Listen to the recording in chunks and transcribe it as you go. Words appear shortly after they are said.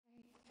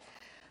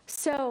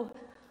So,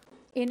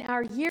 in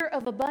our year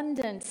of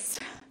abundance,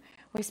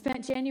 we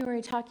spent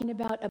January talking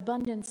about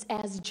abundance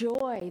as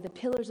joy, the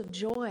pillars of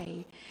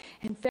joy.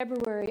 In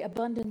February,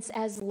 abundance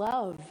as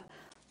love,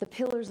 the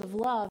pillars of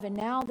love. And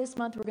now this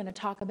month, we're going to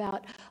talk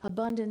about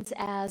abundance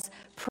as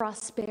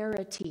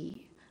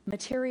prosperity,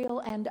 material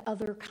and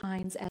other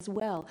kinds as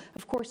well.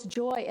 Of course,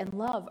 joy and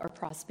love are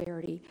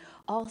prosperity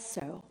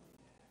also.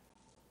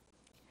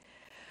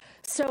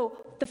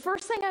 So the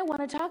first thing I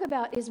want to talk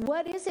about is,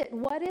 what is it?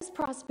 What is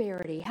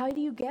prosperity? How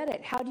do you get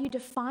it? How do you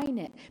define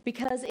it?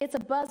 Because it's a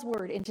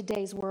buzzword in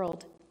today's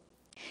world.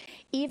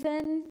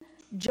 Even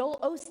Joel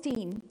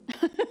Osteen,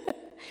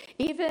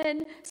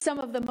 even some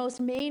of the most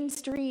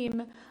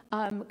mainstream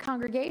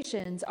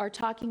congregations are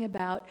talking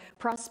about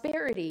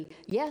prosperity.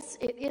 Yes,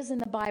 it is in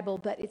the Bible,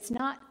 but it's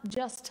not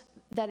just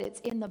that it's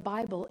in the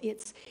Bible,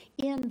 it's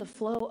in the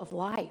flow of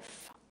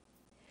life.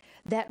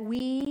 That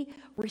we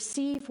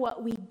receive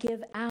what we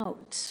give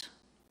out,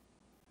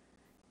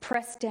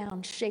 pressed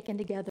down, shaken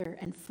together,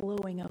 and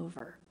flowing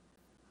over.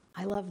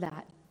 I love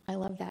that. I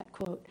love that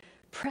quote.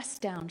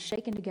 Pressed down,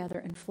 shaken together,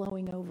 and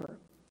flowing over.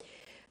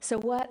 So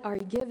what are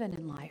you given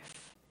in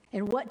life?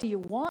 And what do you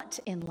want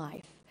in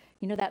life?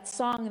 You know that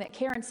song that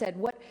Karen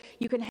said,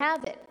 you can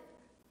have it,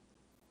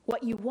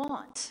 what you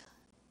want.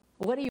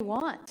 What do you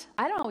want?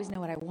 I don't always know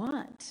what I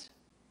want.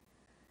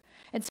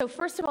 And so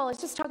first of all, let's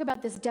just talk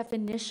about this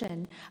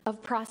definition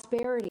of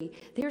prosperity.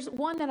 There's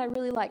one that I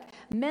really like: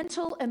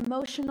 mental,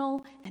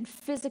 emotional, and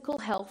physical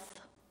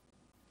health,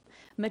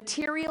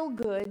 material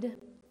good,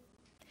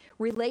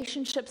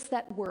 relationships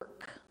that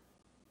work,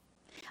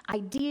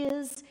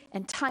 ideas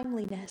and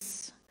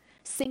timeliness,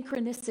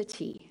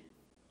 synchronicity.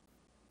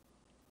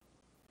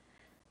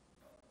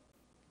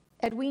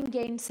 Edwene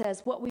Gaines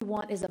says, what we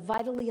want is a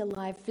vitally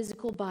alive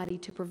physical body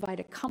to provide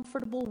a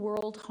comfortable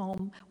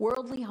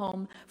worldly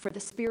home for the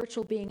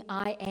spiritual being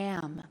I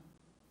am.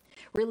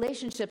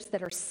 Relationships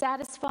that are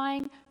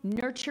satisfying,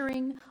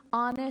 nurturing,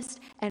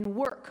 honest, and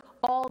work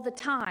all the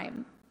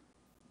time.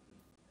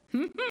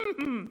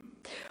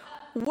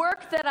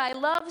 Work that I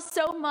love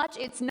so much,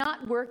 it's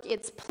not work,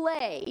 it's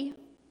play.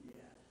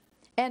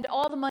 And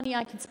all the money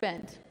I can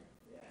spend.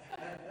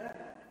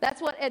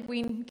 That's what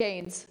Edwene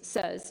Gaines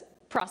says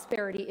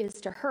prosperity is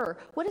to her.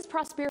 What is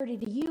prosperity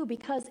to you?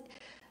 Because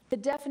the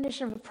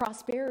definition of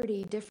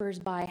prosperity differs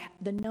by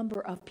the number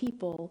of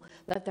people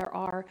that there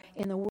are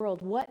in the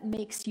world. What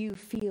makes you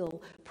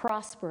feel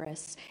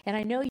prosperous? And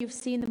I know you've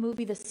seen the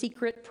movie The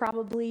Secret,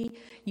 probably.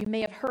 You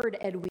may have heard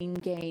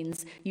Edwene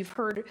Gaines. You've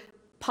heard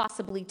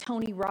possibly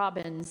Tony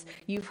Robbins.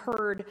 You've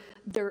heard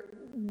the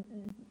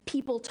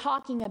people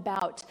talking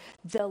about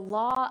the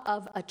law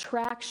of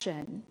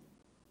attraction,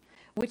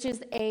 which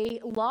is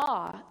a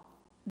law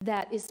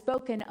that is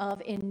spoken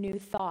of in New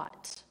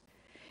Thought,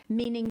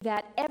 meaning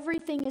that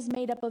everything is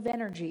made up of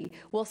energy.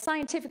 Well,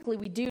 scientifically,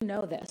 we do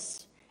know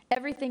this.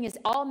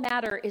 All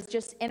matter is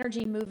just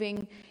energy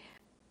moving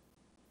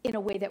in a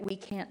way that we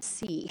can't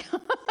see.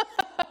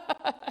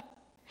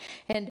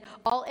 And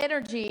all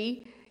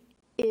energy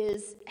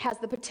has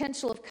the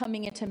potential of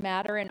coming into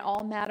matter, and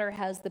all matter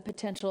has the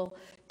potential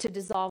to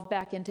dissolve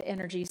back into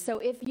energy. So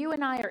if you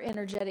and I are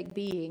energetic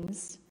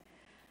beings,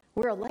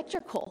 we're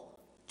electrical.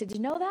 Did you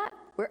know that?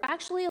 We're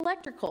actually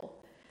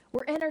electrical.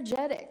 We're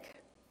energetic.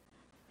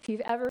 If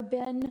you've ever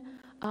been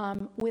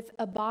with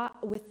a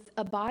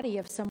body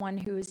of someone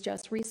who has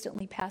just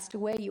recently passed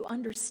away, you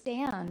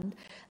understand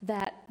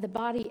that the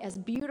body, as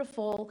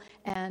beautiful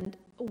and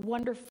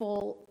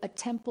wonderful a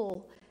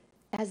temple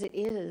as it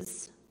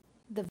is,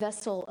 the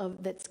vessel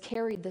that's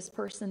carried this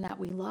person that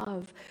we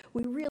love,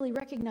 we really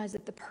recognize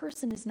that the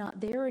person is not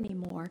there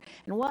anymore.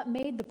 And what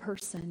made the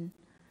person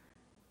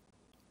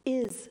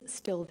is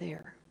still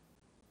there.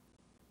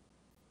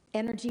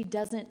 Energy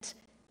doesn't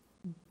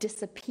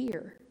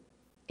disappear.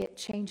 It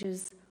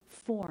changes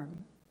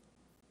form.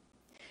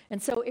 And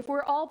so if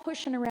we're all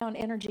pushing around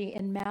energy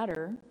and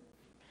matter,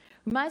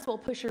 we might as well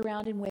push it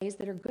around in ways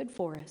that are good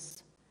for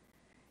us,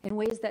 in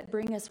ways that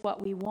bring us what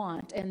we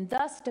want, and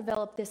thus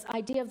develop this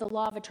idea of the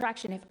law of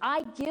attraction. If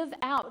I give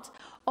out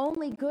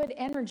only good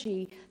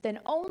energy,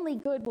 then only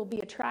good will be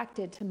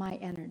attracted to my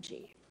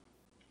energy.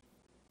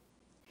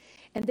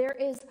 And there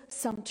is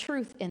some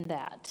truth in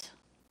that.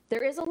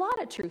 There is a lot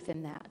of truth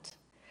in that.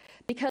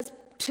 Because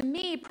to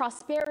me,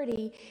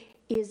 prosperity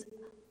is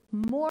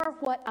more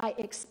what I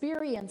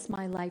experience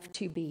my life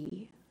to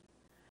be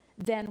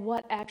than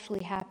what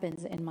actually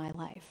happens in my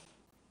life.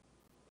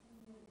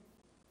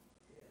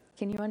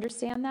 Can you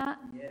understand that?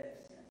 Yes.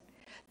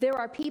 There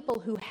are people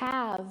who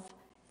have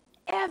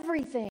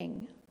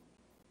everything,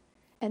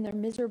 and they're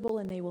miserable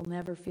and they will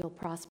never feel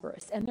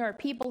prosperous. And there are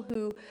people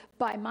who,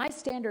 by my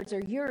standards or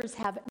yours,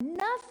 have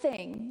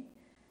nothing,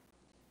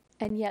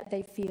 and yet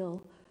they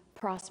feel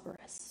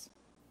prosperous.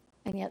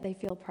 And yet they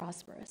feel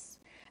prosperous.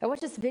 I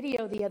watched this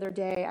video the other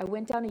day. I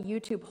went down a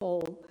YouTube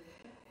hole.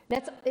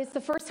 It's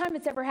the first time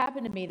it's ever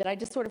happened to me that I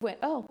just sort of went,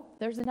 oh,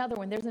 there's another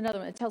one.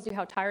 It tells you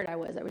how tired I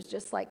was. I was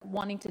just like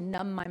wanting to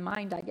numb my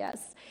mind, I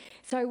guess.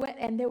 So I went,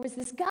 and there was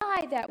this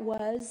guy that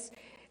was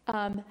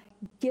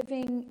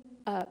giving,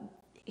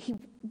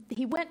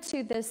 he went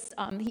to this,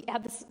 he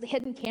had this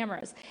hidden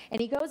cameras,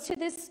 and he goes to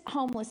this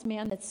homeless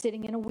man that's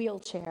sitting in a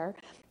wheelchair,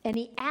 and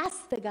he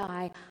asks the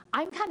guy,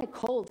 "I'm kind of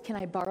cold, can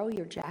I borrow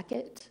your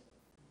jacket?"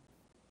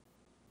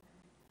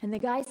 And the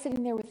guy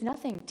sitting there with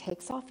nothing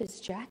takes off his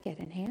jacket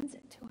and hands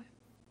it to him.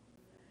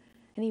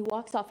 And he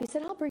walks off. He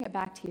said, "I'll bring it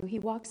back to you." He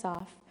walks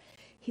off.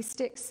 He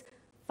sticks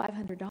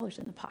 $500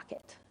 in the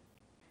pocket,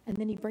 and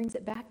then he brings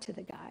it back to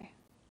the guy.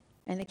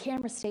 And the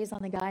camera stays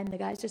on the guy, and the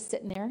guy's just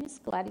sitting there, and he's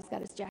glad he's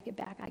got his jacket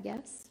back, I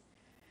guess.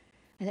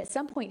 And at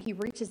some point, he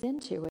reaches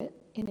into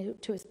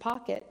his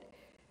pocket,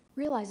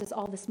 realizes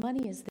all this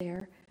money is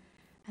there,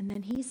 and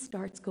then he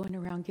starts going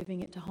around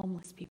giving it to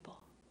homeless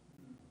people.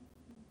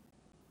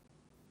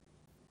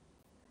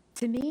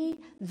 To me,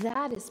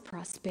 that is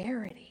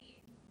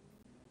prosperity.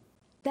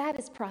 That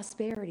is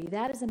prosperity.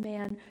 That is a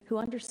man who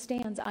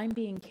understands I'm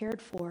being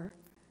cared for,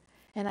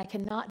 and I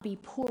cannot be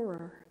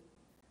poorer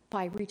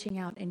by reaching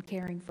out and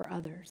caring for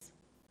others.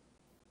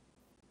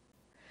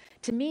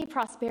 To me,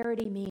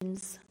 prosperity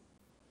means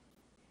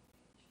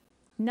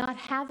not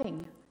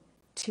having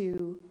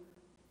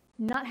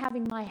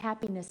my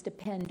happiness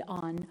depend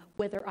on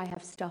whether I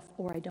have stuff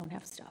or I don't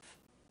have stuff.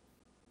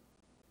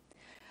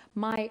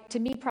 To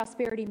me,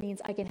 prosperity means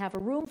I can have a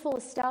room full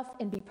of stuff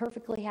and be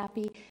perfectly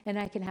happy, and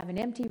I can have an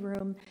empty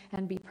room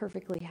and be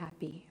perfectly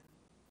happy.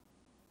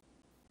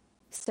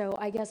 So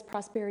I guess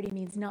prosperity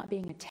means not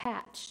being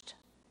attached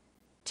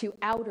to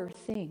outer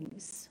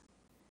things,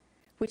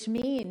 which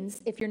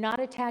means if you're not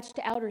attached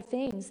to outer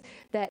things,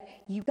 that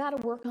you've got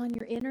to work on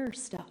your inner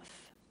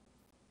stuff.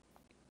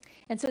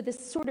 And so this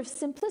sort of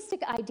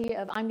simplistic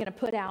idea of I'm going to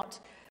put out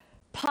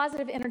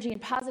positive energy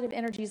and positive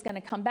energy is going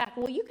to come back.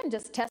 Well, you can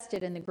just test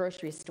it in the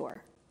grocery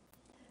store.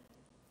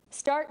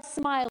 Start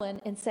smiling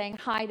and saying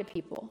hi to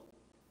people.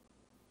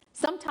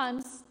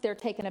 Sometimes they're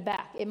taken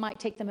aback. It might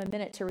take them a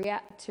minute to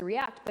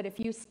react, but if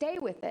you stay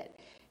with it,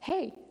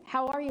 "Hey,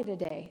 how are you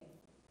today?"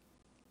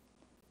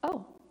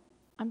 "Oh,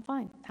 I'm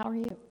fine. How are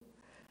you?"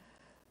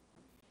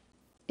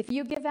 If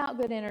you give out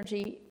good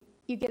energy,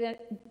 you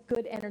get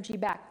good energy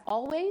back.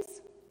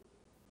 Always?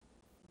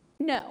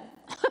 No.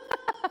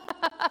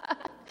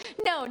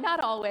 No, not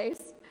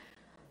always.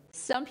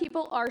 Some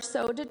people are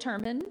so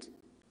determined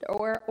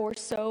or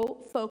so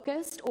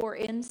focused or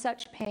in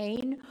such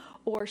pain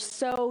or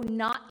so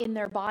not in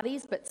their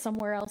bodies but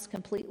somewhere else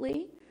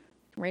completely.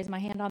 Raise my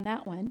hand on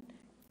that one.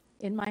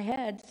 In my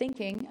head,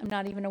 thinking, I'm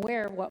not even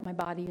aware of what my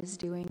body is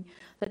doing,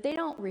 that they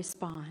don't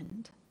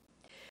respond.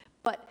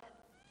 But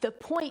the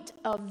point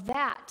of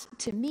that,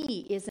 to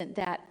me, isn't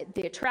that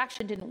the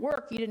attraction didn't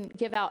work, you didn't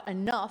give out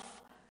enough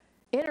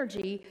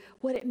energy.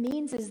 What it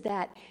means is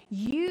that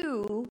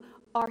you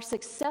are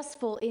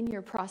successful in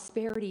your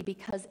prosperity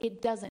because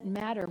it doesn't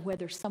matter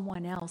whether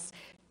someone else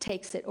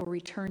takes it or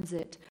returns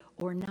it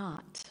or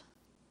not.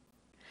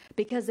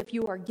 Because if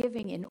you are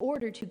giving in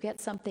order to get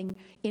something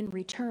in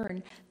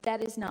return,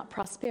 that is not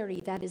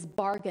prosperity, that is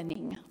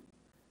bargaining.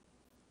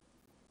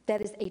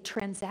 That is a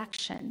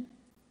transaction.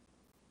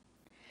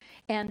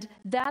 And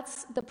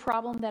that's the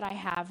problem that I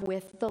have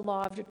with the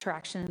law of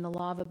attraction and the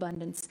law of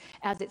abundance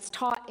as it's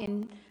taught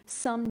in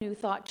some New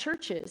Thought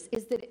churches,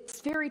 is that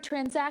it's very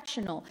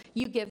transactional.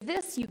 You give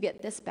this, you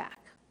get this back.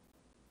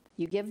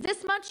 You give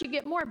this much, you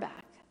get more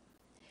back.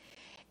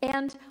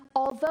 And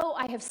although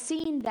I have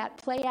seen that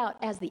play out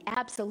as the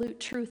absolute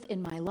truth in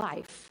my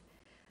life,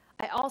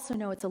 I also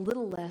know it's a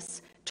little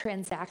less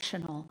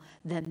transactional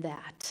than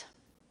that.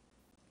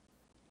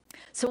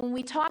 So when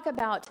we talk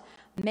about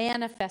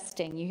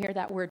manifesting, you hear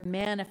that word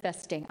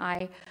manifesting.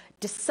 I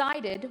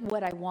decided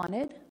what I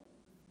wanted.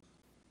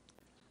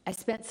 I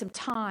spent some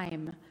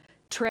time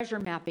treasure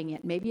mapping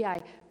it. Maybe I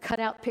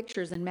cut out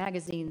pictures in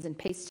magazines and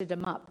pasted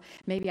them up.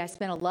 Maybe I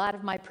spent a lot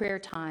of my prayer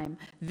time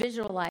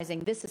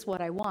visualizing, this is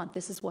what I want,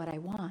 this is what I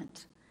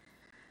want.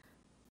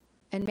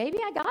 And maybe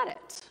I got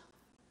it.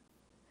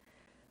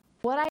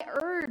 What I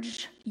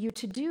urge you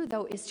to do,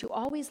 though, is to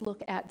always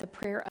look at the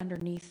prayer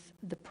underneath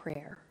the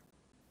prayer.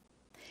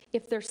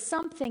 If there's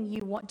something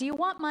you want, do you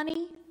want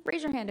money?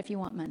 Raise your hand if you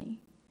want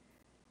money.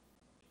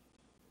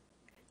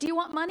 Do you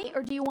want money,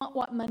 or do you want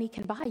what money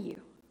can buy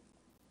you?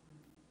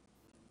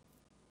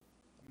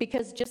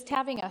 Because just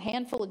having a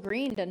handful of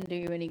green doesn't do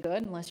you any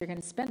good unless you're going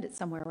to spend it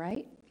somewhere,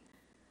 right?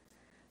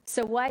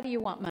 So why do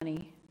you want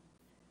money?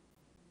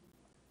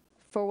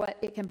 For what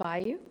it can buy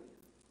you?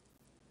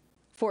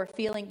 For a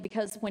feeling,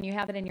 because when you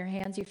have it in your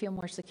hands, you feel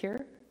more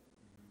secure?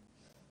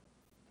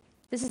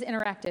 This is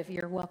interactive.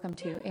 You're welcome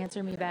to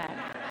answer me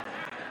back.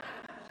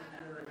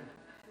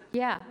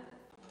 Yeah.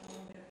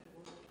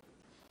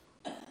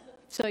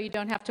 So you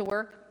don't have to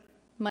work?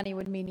 Money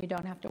would mean you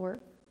don't have to work?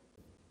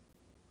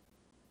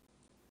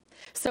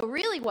 So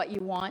really what you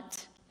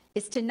want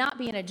is to not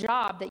be in a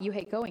job that you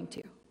hate going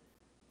to.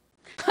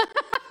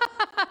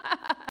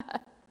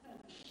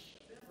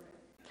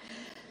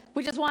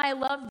 Which is why I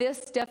love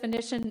this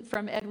definition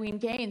from Edwin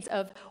Gaines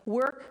of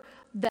work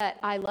that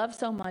I love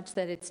so much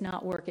that it's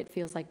not work, it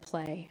feels like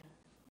play.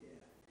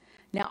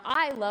 Now,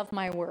 I love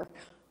my work.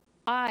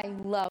 I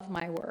love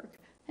my work.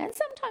 And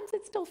sometimes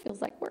it still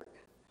feels like work.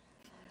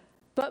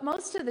 But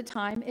most of the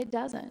time, it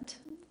doesn't.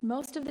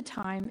 Most of the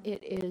time,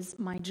 it is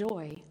my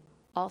joy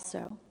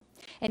also.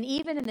 And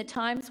even in the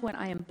times when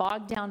I am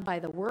bogged down by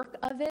the work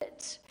of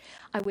it,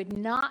 I would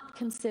not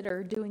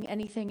consider doing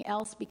anything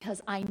else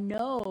because I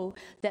know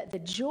that the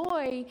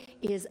joy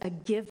is a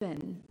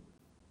given,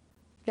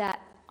 that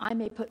I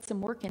may put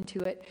some work into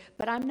it,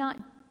 but I'm not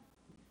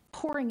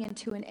pouring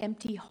into an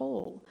empty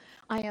hole.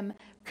 I am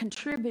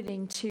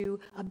contributing to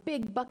a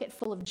big bucket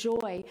full of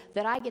joy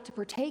that I get to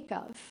partake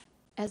of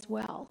as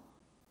well.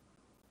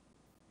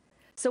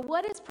 So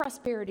what is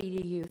prosperity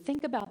to you?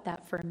 Think about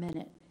that for a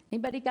minute.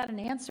 Anybody got an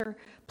answer?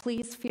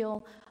 Please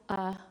feel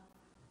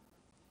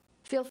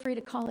free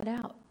to call it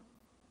out.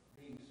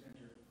 Being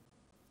centered.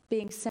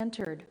 Being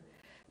centered.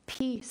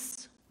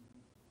 Peace.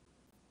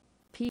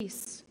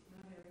 Peace.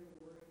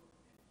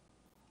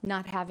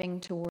 Not having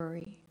to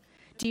worry.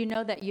 Do you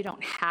know that you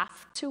don't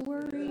have to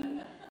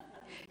worry?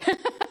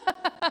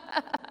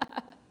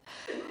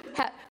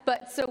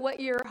 But so what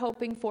you're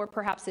hoping for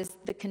perhaps is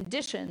the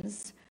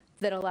conditions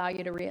that allow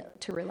you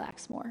to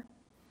relax more.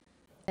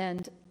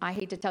 And I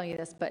hate to tell you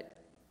this, but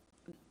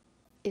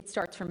it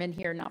starts from in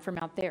here, not from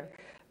out there.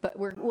 But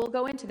we'll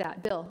go into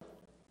that. Bill?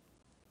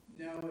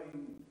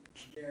 Knowing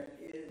there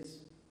is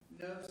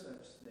no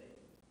such thing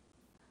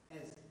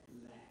as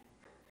lack.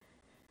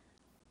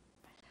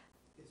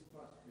 It's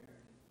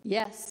prosperity.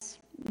 Yes.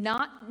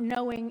 Not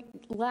knowing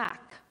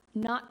lack,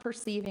 not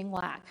perceiving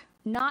lack,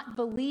 not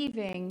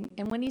believing.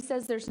 And when he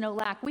says there's no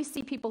lack, we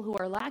see people who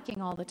are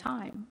lacking all the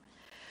time.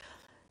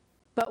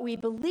 But we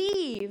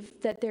believe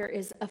that there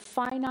is a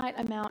finite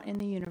amount in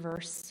the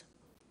universe.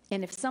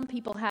 And if some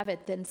people have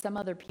it, then some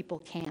other people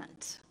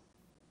can't.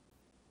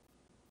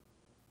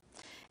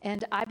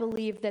 And I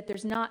believe that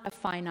there's not a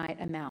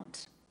finite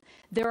amount.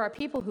 There are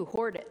people who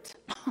hoard it.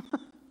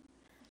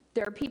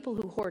 There are people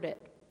who hoard it.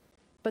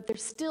 But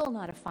there's still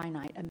not a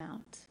finite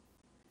amount.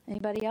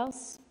 Anybody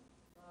else?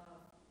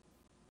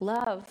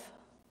 Love.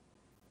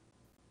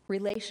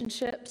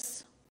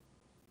 Relationships.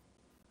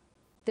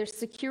 There's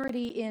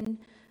security in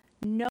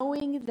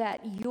knowing that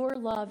your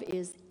love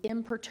is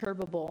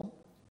imperturbable,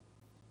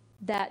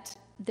 that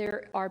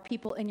there are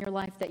people in your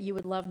life that you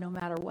would love no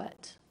matter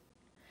what,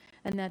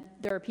 and that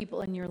there are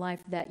people in your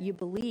life that you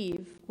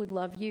believe would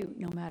love you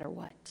no matter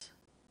what.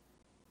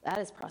 That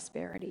is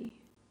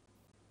prosperity.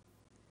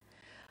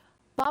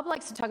 Bob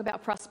likes to talk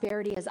about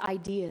prosperity as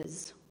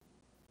ideas.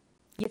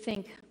 You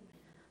think,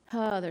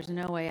 oh, there's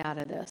no way out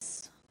of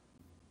this.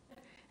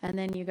 And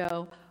then you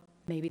go,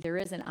 maybe there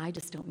isn't, I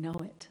just don't know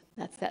it.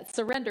 That's that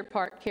surrender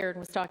part Karen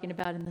was talking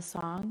about in the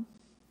song.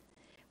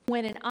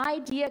 When an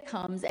idea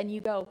comes and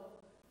you go,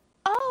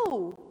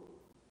 oh,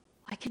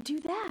 I could do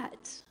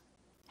that.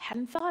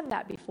 Hadn't thought of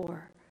that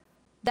before.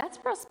 That's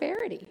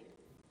prosperity,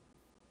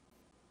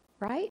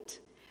 right?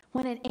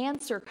 When an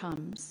answer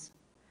comes,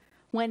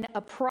 when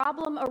a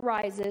problem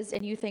arises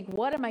and you think,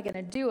 what am I going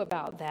to do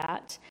about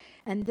that?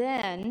 And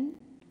then,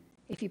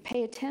 if you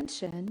pay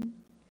attention,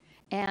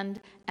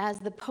 and as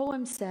the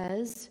poem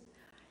says,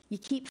 you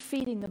keep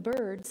feeding the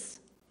birds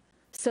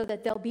so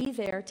that they'll be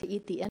there to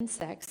eat the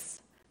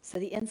insects, so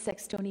the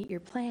insects don't eat your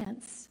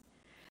plants,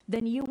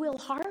 then you will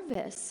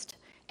harvest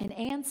an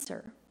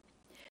answer.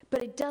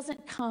 But it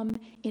doesn't come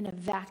in a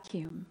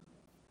vacuum.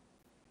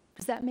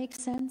 Does that make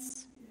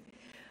sense?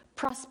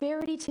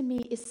 Prosperity to me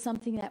is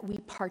something that we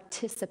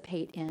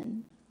participate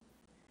in.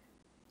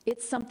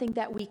 It's something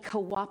that we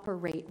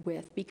cooperate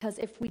with, because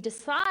if we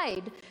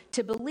decide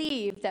to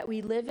believe that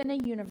we live in a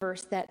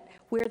universe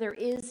where there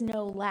is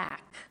no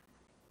lack,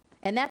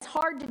 and that's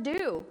hard to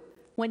do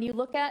when you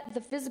look at the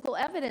physical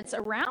evidence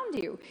around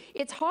you.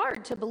 It's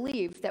hard to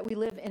believe that we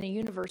live in a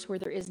universe where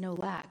there is no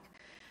lack.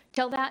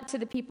 Tell that to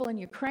the people in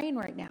Ukraine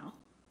right now.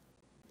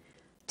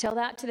 Tell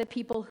that to the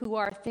people who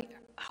are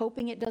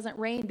hoping it doesn't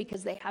rain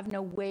because they have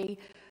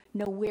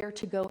nowhere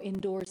to go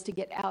indoors to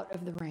get out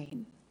of the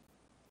rain.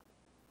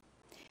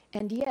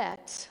 And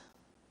yet,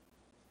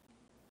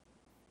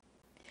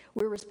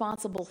 we're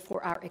responsible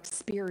for our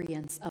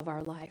experience of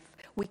our life.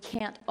 We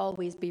can't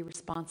always be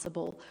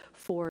responsible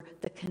for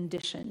the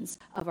conditions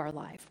of our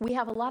life. We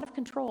have a lot of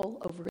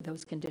control over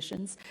those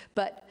conditions,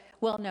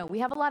 we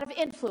have a lot of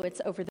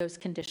influence over those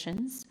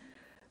conditions,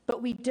 but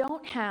we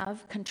don't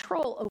have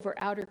control over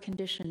outer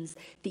conditions.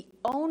 The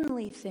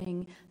only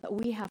thing that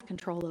we have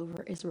control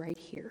over is right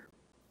here.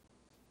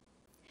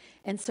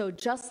 And so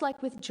just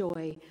like with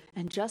joy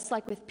and just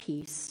like with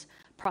peace,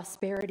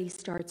 prosperity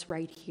starts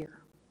right here.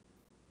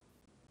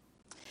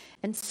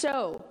 And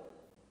so,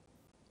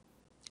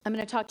 I'm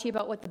going to talk to you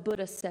about what the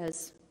Buddha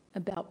says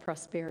about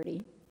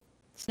prosperity.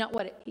 It's not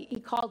what he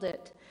called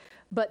it,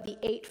 but the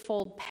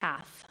Eightfold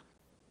Path.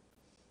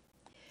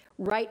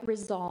 Right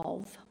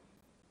resolve.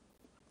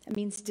 It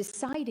means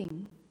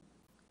deciding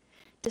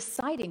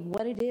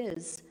what it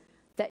is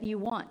that you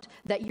want,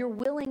 that you're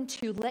willing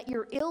to let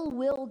your ill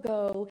will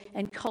go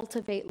and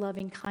cultivate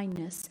loving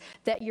kindness,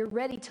 that you're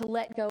ready to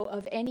let go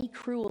of any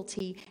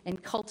cruelty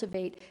and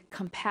cultivate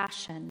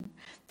compassion,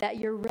 that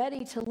you're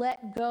ready to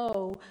let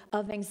go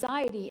of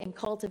anxiety and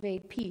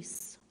cultivate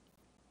peace.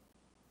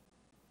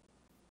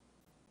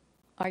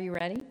 Are you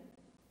ready?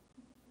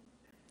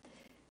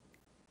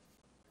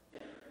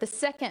 The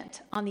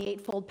second on the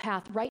eightfold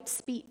path, right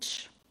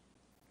speech.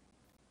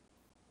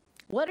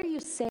 What are you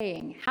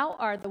saying? How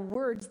are the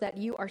words that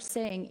you are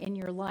saying in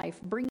your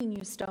life bringing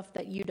you stuff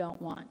that you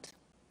don't want?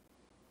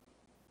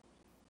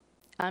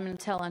 I'm going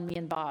to tell on me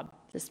and Bob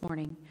this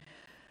morning.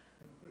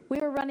 We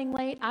were running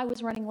late. I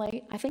was running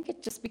late. I think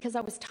it's just because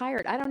I was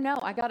tired. I don't know.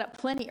 I got up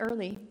plenty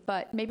early,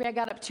 but maybe I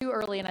got up too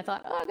early and I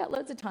thought, I got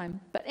loads of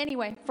time. But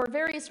anyway, for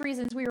various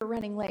reasons, we were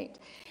running late.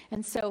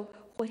 And so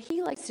what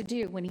he likes to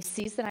do when he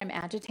sees that I'm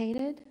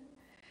agitated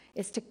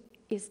is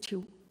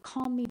to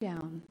calm me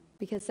down,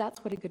 because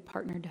that's what a good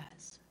partner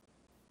does.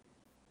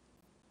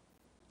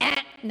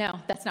 No,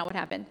 that's not what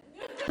happened.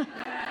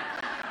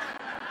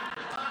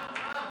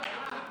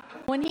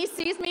 When he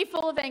sees me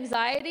full of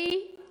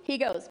anxiety, he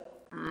goes,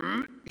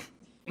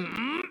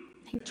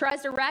 he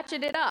tries to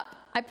ratchet it up.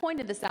 I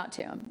pointed this out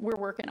to him. We're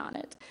working on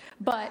it.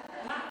 But,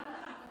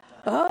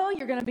 oh,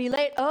 you're going to be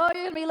late. Oh,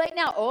 you're going to be late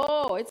now.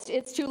 Oh,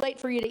 it's too late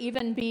for you to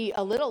even be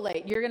a little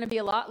late. You're going to be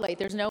a lot late.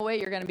 There's no way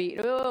you're going to be,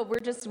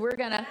 we're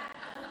going to,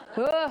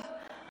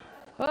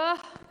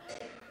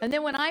 And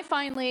then when I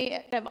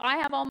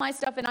have all my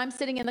stuff and I'm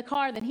sitting in the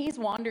car, then he's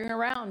wandering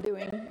around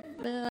doing,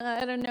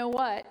 I don't know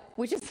what,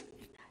 which is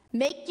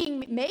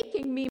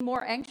making me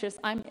more anxious.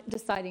 I'm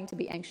deciding to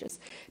be anxious.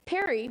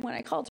 Perry, when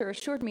I called her,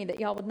 assured me that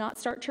y'all would not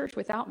start church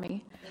without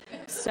me.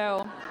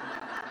 So,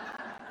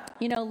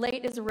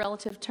 late is a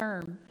relative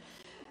term.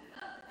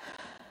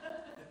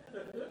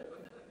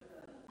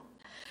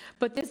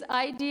 But this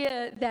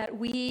idea that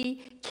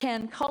we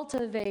can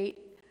cultivate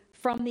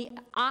from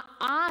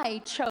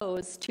I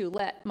chose to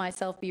let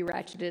myself be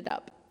ratcheted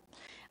up.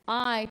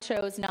 I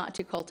chose not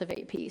to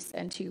cultivate peace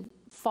and to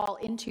fall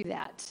into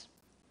that.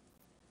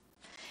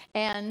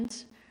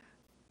 And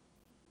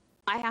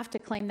I have to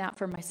claim that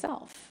for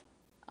myself.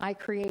 I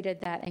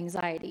created that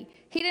anxiety.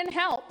 He didn't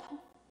help,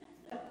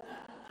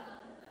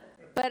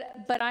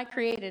 but I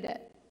created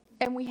it.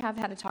 And we have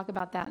had to talk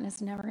about that, and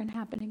it's never going to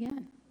happen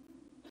again.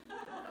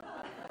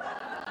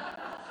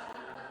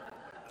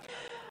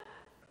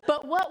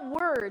 But what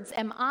words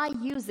am I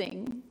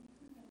using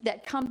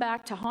that come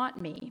back to haunt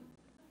me?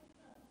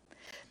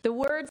 The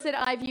words that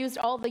I've used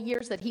all the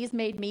years that he's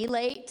made me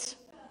late,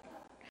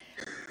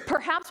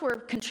 perhaps were a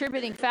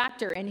contributing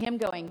factor in him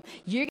going,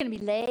 you're going to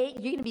be late,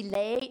 you're going to be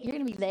late, you're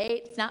going to be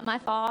late, it's not my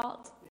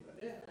fault.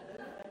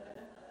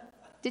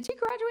 Did you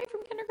graduate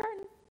from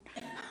kindergarten?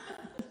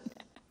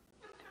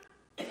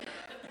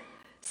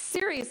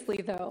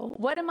 Seriously, though,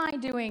 what am I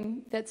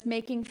doing that's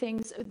making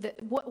things,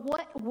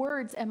 what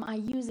words am I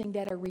using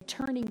that are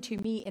returning to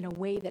me in a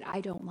way that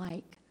I don't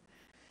like?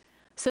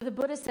 So the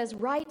Buddha says,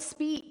 right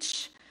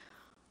speech,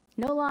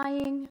 no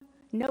lying,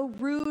 no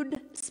rude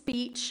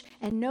speech,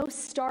 and no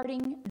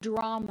starting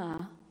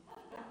drama.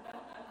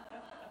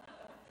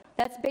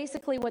 That's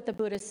basically what the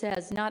Buddha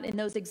says, not in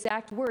those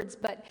exact words,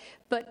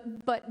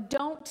 but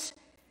don't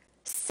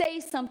say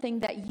something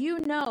that you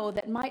know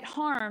that might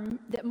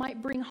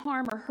bring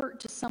harm or hurt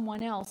to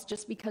someone else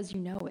just because you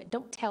know it.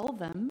 Don't tell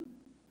them.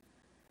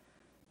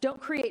 Don't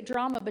create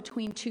drama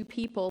between two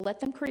people. Let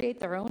them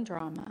create their own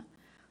drama.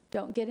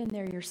 Don't get in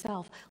there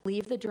yourself.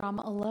 Leave the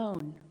drama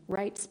alone.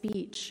 Right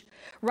speech.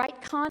 Right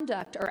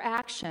conduct or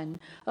action.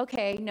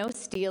 Okay, no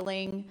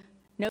stealing,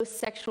 no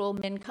sexual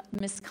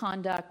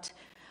misconduct.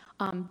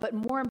 But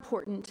more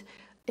important,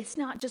 it's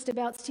not just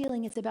about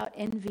stealing, it's about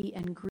envy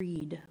and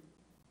greed.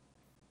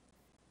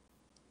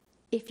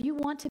 If you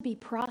want to be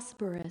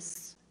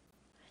prosperous,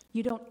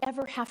 you don't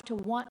ever have to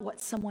want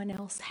what someone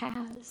else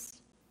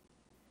has.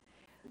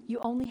 You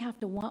only have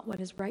to want what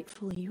is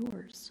rightfully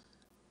yours.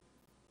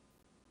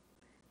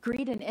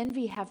 Greed and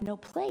envy have no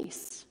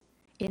place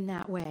in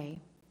that way.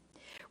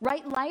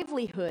 Right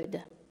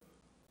livelihood.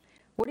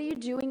 What are you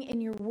doing in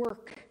your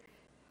work?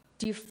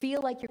 Do you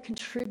feel like you're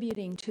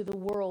contributing to the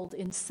world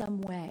in some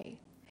way?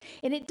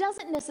 And it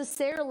doesn't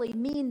necessarily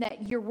mean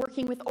that you're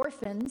working with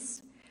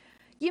orphans.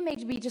 You may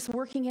be just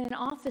working in an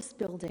office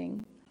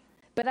building.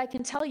 But I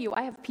can tell you,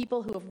 I have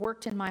people who have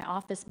worked in my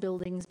office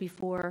buildings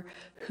before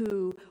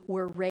who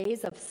were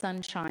rays of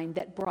sunshine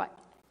that brought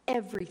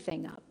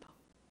everything up.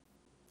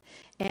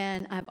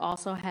 And I've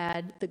also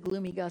had the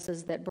gloomy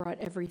gusses that brought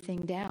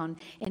everything down.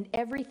 And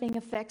everything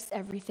affects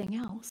everything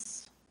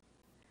else.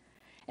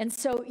 And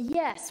so,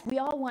 yes, we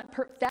all want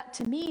that.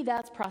 To me,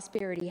 that's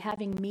prosperity,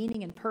 having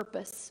meaning and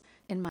purpose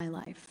in my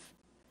life.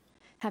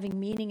 Having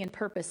meaning and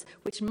purpose,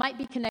 which might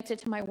be connected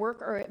to my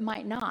work or it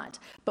might not.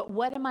 But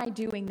what am I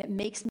doing that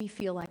makes me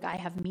feel like I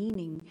have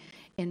meaning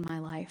in my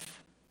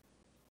life?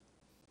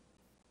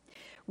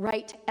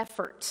 Right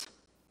effort,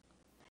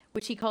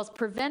 which he calls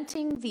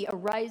preventing the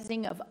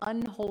arising of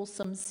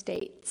unwholesome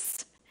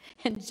states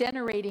and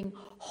generating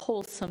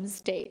wholesome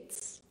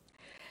states.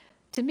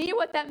 To me,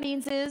 what that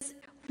means is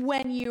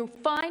when you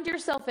find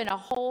yourself in a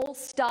hole,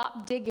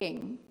 stop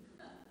digging.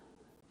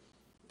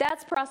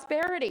 That's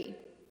prosperity.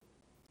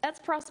 That's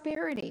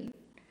prosperity.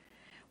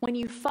 When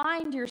you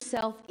find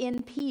yourself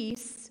in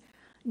peace,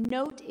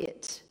 note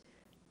it,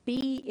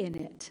 be in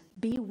it,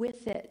 be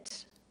with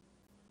it.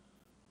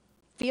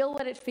 Feel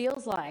what it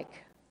feels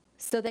like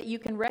so that you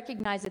can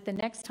recognize it the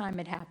next time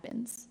it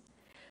happens,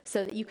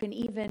 so that you can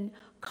even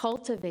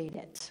cultivate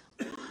it.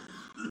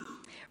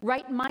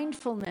 Right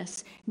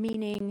mindfulness,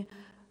 meaning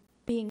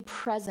being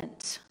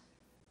present,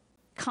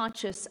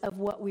 conscious of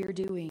what we're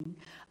doing,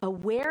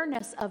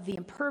 awareness of the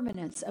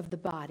impermanence of the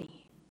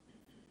body,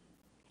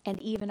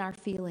 and even our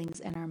feelings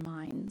and our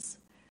minds.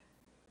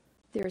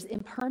 There's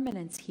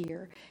impermanence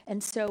here,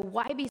 and so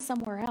why be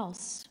somewhere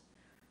else?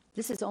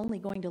 This is only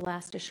going to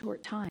last a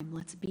short time.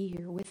 Let's be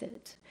here with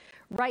it.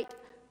 Right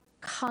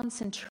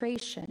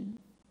concentration,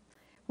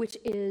 which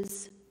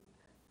is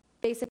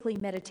basically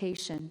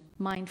meditation,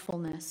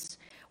 mindfulness,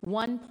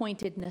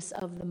 one-pointedness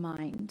of the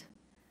mind,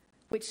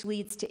 which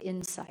leads to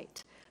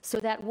insight. So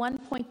that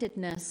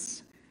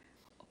one-pointedness,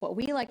 what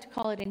we like to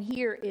call it in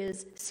here,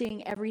 is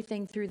seeing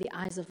everything through the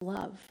eyes of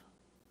love.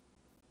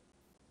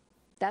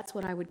 That's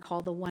what I would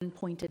call the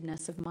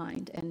one-pointedness of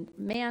mind. And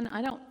man,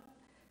 I don't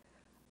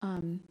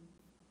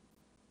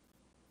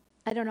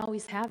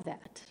always have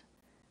that,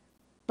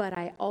 but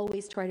I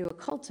always try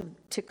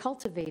to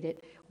cultivate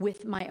it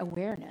with my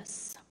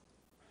awareness.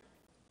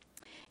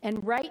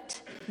 And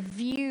right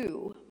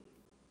view,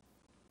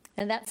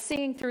 and that's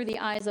seeing through the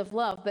eyes of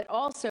love, but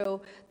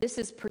also, this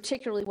is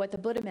particularly what the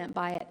Buddha meant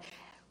by it,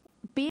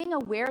 being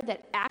aware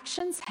that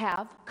actions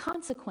have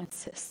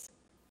consequences.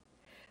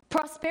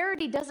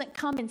 Prosperity doesn't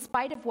come in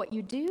spite of what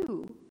you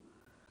do.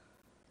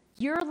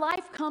 Your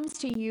life comes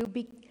to you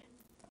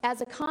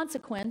as a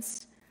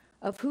consequence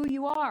of who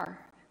you are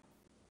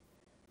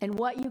and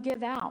what you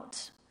give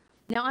out.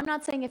 Now, I'm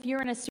not saying if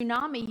you're in a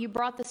tsunami, you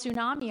brought the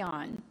tsunami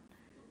on.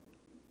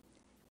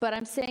 But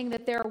I'm saying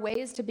that there are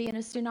ways to be in a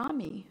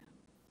tsunami.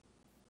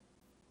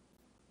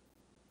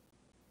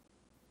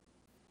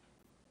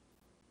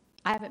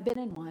 I haven't been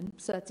in one,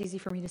 so that's easy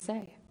for me to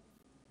say.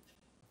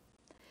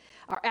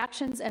 Our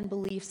actions and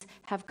beliefs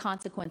have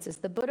consequences.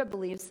 The Buddha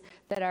believed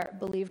that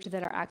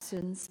our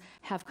actions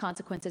have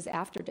consequences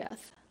after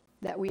death,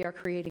 that we are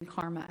creating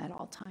karma at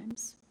all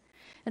times.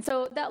 And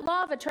so that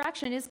law of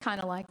attraction is kind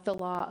of like the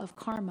law of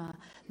karma,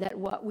 that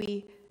what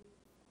we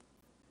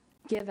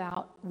give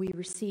out, we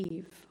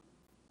receive.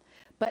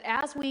 But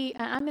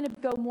I'm going to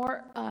go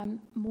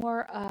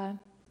more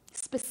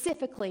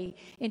specifically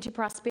into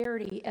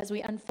prosperity as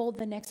we unfold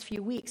the next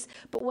few weeks.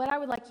 But what I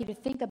would like you to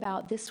think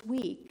about this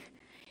week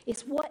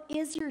is, what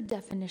is your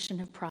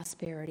definition of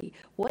prosperity?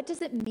 What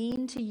does it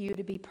mean to you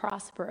to be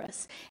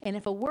prosperous? And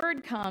if a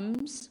word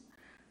comes,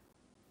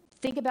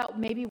 think about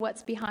maybe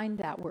what's behind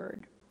that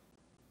word.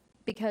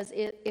 Because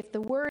if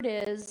the word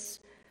is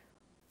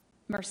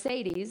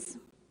Mercedes,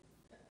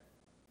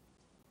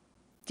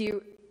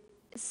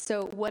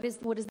 so what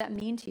does that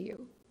mean to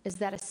you? Is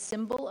that a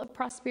symbol of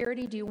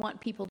prosperity? Do you want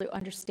people to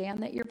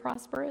understand that you're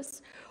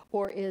prosperous?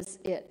 Or is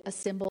it a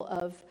symbol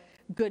of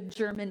good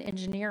German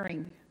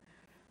engineering?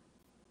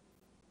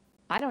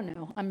 I don't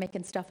know. I'm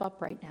making stuff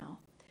up right now.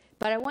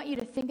 But I want you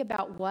to think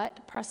about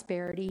what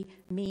prosperity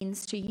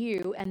means to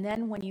you. And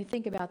then when you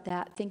think about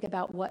that, think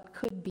about what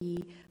could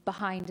be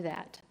behind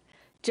that.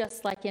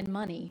 Just like in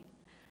money.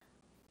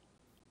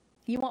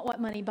 You want what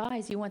money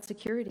buys. You want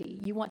security.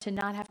 You want to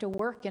not have to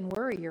work and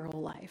worry your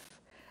whole life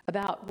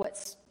about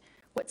what's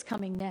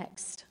coming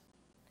next.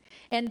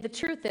 And the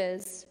truth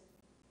is,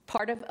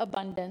 part of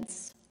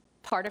abundance,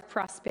 part of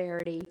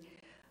prosperity,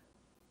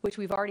 which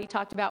we've already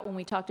talked about when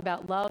we talked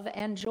about love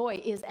and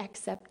joy, is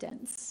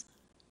acceptance.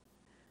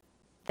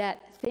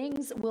 That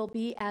things will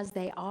be as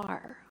they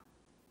are.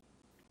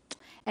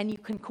 And you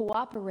can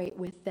cooperate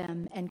with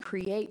them and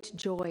create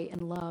joy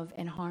and love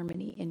and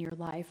harmony in your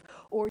life,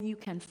 or you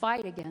can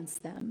fight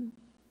against them.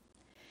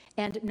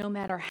 And no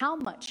matter how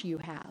much you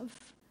have,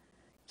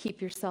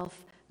 keep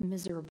yourself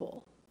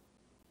miserable.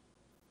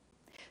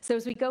 So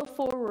as we go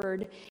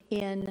forward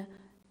in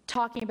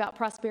talking about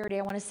prosperity,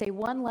 I want to say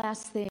one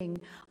last thing,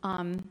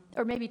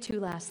 or maybe two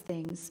last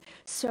things.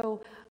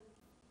 So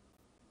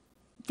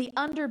the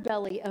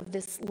underbelly of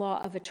this law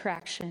of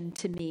attraction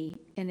to me,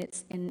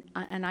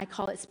 and I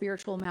call it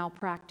spiritual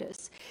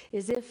malpractice,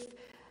 is if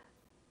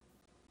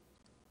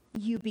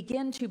you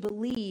begin to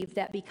believe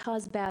that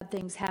because bad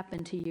things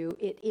happen to you,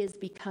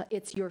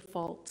 it's your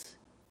fault.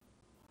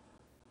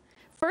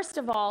 First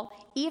of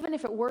all, even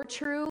if it were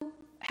true,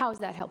 how is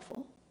that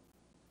helpful?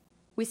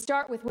 We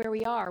start with where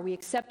we are. We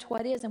accept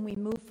what is, and we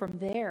move from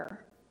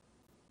there.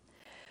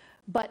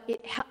 But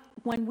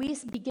when we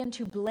begin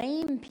to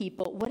blame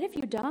people, what have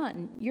you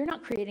done? You're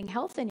not creating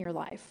health in your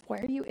life. Why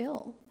are you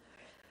ill?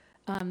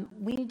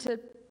 We need to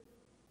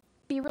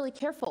be really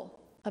careful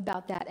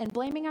about that and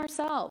blaming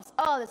ourselves.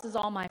 Oh, this is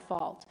all my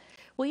fault.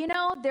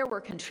 Well, there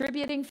were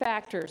contributing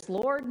factors.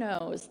 Lord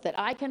knows that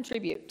I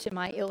contribute to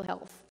my ill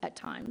health at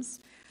times.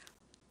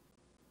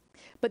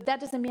 But that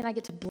doesn't mean I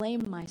get to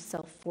blame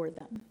myself for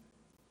them.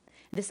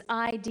 This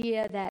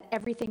idea that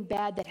everything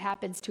bad that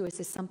happens to us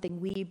is something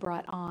we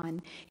brought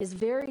on is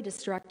very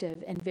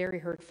destructive and very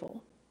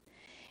hurtful.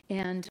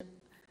 And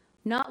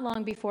not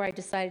long before I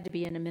decided to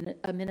be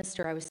a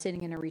minister, I was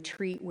sitting in a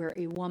retreat where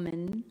a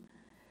woman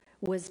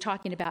was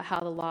talking about how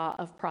the law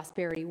of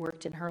prosperity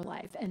worked in her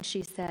life. And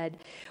she said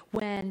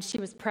when she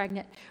was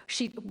pregnant,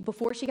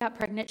 before she got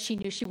pregnant, she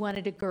knew she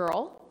wanted a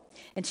girl,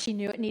 and she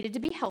knew it needed to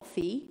be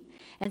healthy.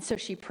 And so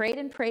she prayed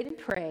and prayed and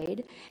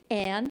prayed,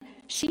 and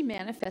she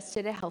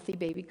manifested a healthy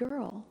baby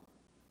girl.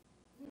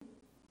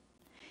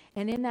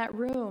 And in that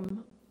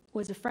room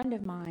was a friend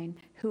of mine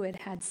who had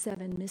had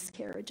 7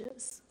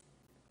 miscarriages.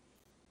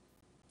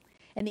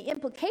 And the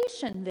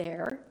implication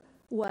there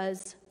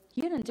was,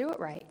 you didn't do it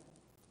right.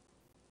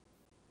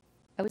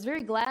 I was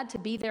very glad to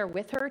be there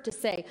with her to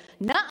say,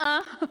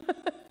 nuh-uh,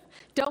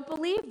 don't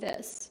believe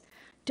this.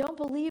 Don't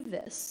believe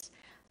this.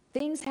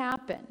 Things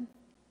happen.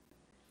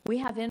 We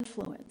have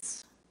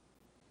influence.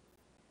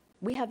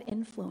 We have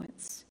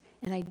influence.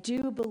 And I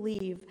do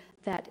believe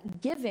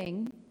that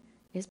giving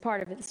is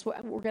part of it. This is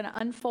what we're going to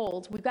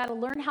unfold. We've got to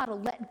learn how to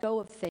let go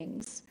of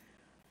things.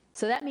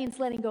 So that means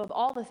letting go of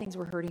all the things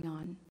we're hurting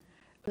on,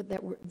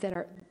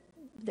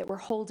 that we're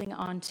holding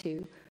on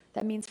to.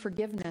 That means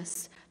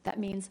forgiveness. That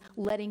means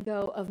letting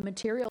go of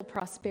material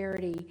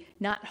prosperity,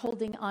 not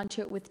holding on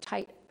to it with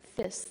tight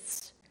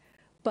fists,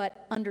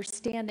 but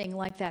understanding,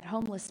 like that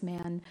homeless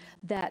man,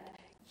 that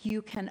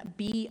you can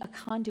be a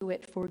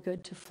conduit for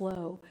good to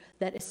flow,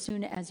 that as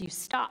soon as you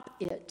stop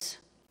it,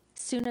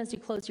 as soon as you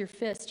close your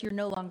fist, you're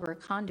no longer a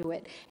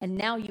conduit, and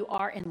now you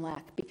are in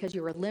lack because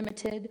you are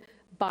limited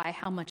by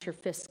how much your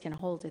fists can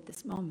hold at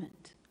this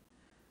moment.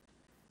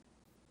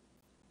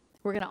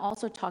 We're going to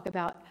also talk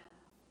about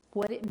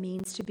what it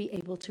means to be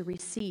able to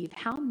receive.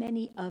 How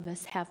many of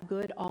us have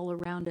good all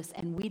around us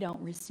and we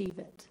don't receive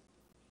it?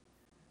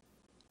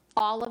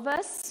 All of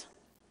us?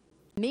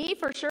 Me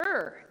for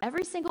sure.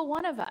 Every single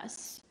one of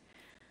us.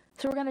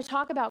 So we're going to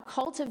talk about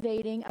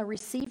cultivating a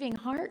receiving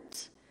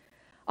heart.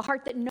 A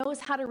heart that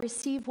knows how to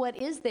receive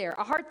what is there.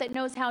 A heart that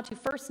knows how to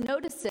first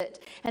notice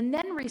it and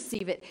then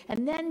receive it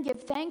and then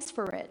give thanks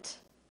for it.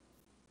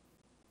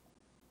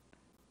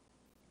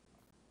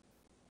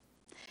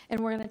 And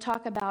we're going to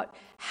talk about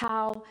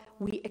how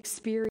we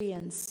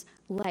experience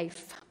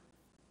life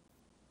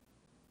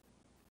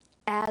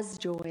as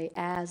joy,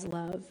 as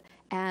love,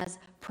 as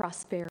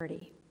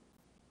prosperity.